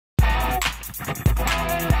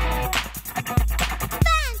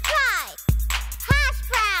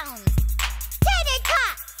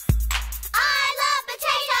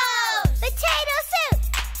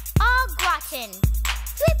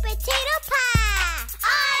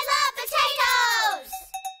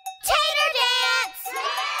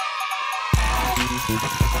Fried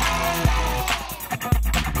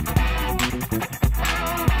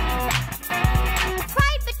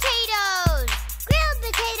potatoes! Grilled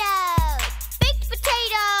potatoes! Baked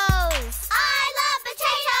potatoes! I love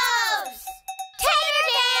potatoes! Tater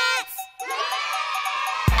dance!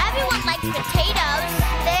 Everyone likes potatoes.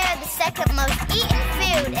 They're the second most eaten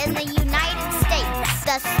food in the United States.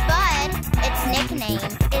 The spud, its nickname,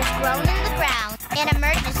 is grown in the ground and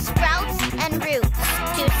emerges sprouts and roots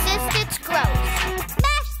to assist its growth.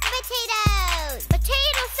 Mashed potatoes!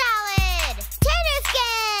 Potato salad! Tater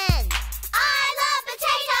skins! I love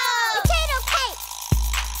potatoes! Potato cake!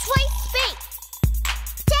 Twice baked!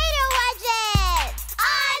 Potato wedges!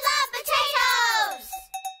 I love potatoes!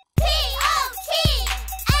 P-O-T-A-T-O!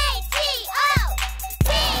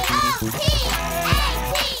 P-O-T